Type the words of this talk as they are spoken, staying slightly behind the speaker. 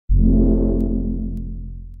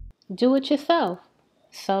Do it yourself.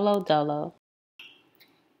 Solo dolo.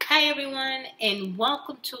 Hi everyone, and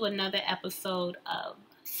welcome to another episode of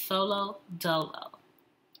Solo Dolo.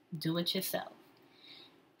 Do it yourself.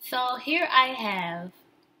 So here I have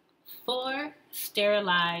 4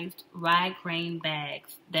 sterilized rye grain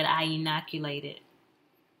bags that I inoculated.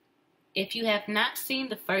 If you have not seen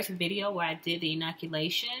the first video where I did the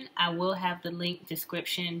inoculation, I will have the link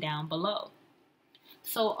description down below.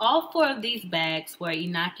 So all 4 of these bags were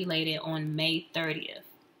inoculated on May 30th.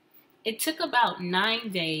 It took about 9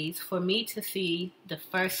 days for me to see the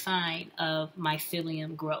first sign of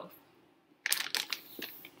mycelium growth.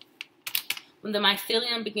 When the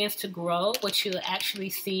mycelium begins to grow, what you'll actually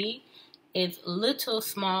see is little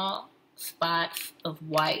small spots of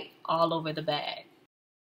white all over the bag.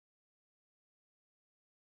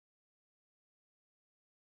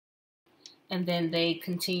 And then they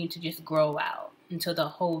continue to just grow out until the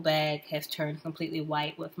whole bag has turned completely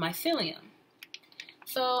white with mycelium.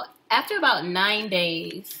 So after about 9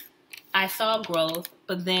 days, I saw growth,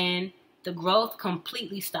 but then the growth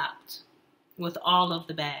completely stopped with all of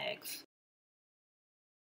the bags.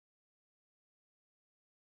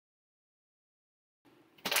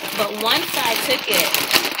 But once I took it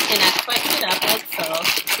and I crunched it up like so,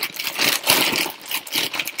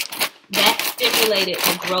 that stimulated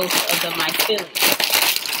the growth of the mycelium.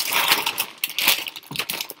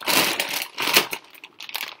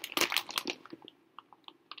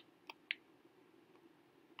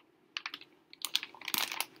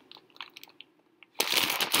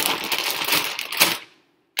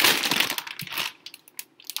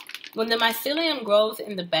 When the mycelium grows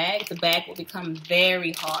in the bag will become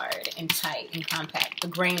very hard and tight and compact, the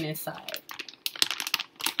grain inside.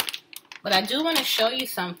 But I do want to show you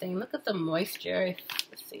something. Look at the moisture.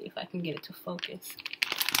 Let's see if I can get it to focus.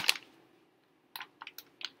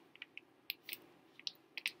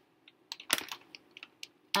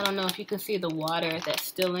 I don't know if you can see the water that's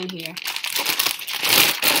still in here.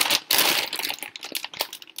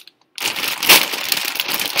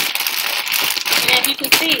 As you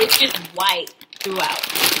can see, it's just white throughout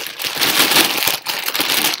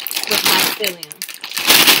with mycelium.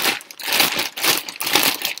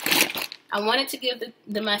 I wanted to give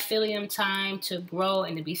the mycelium time to grow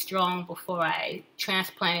and to be strong before I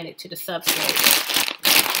transplanted it to the substrate.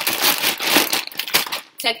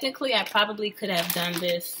 Technically, I probably could have done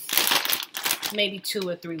this maybe 2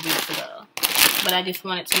 or 3 weeks ago, but I just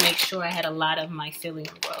wanted to make sure I had a lot of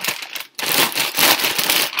mycelium growth.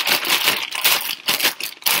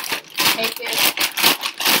 Take it,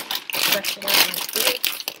 brush it up like this.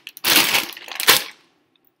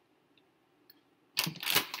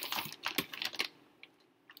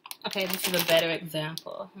 Okay, this is a better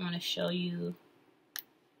example. I'm going to show you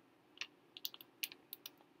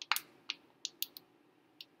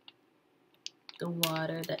the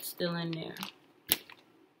water that's still in there.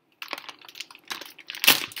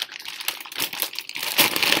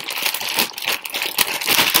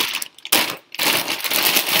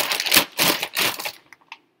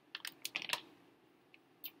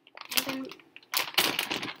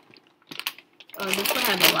 Oh, this one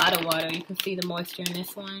has a lot of water. You can see the moisture in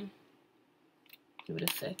this one. Give it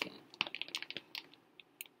a second.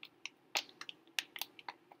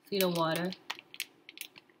 See the water?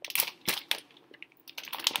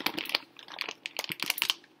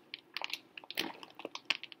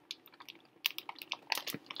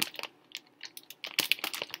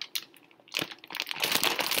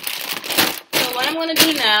 So what I'm going to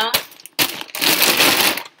do now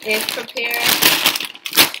is prepare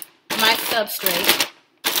my substrate.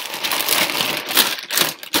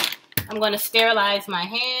 I'm going to sterilize my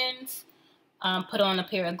hands, put on a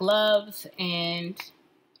pair of gloves, and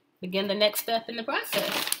begin the next step in the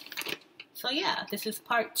process. So yeah, this is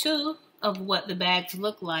part 2 of what the bags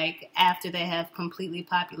look like after they have completely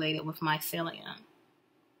populated with mycelium.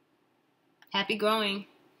 Happy growing.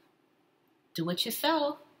 Do it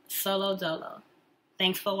yourself. Solo dolo.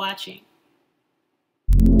 Thanks for watching.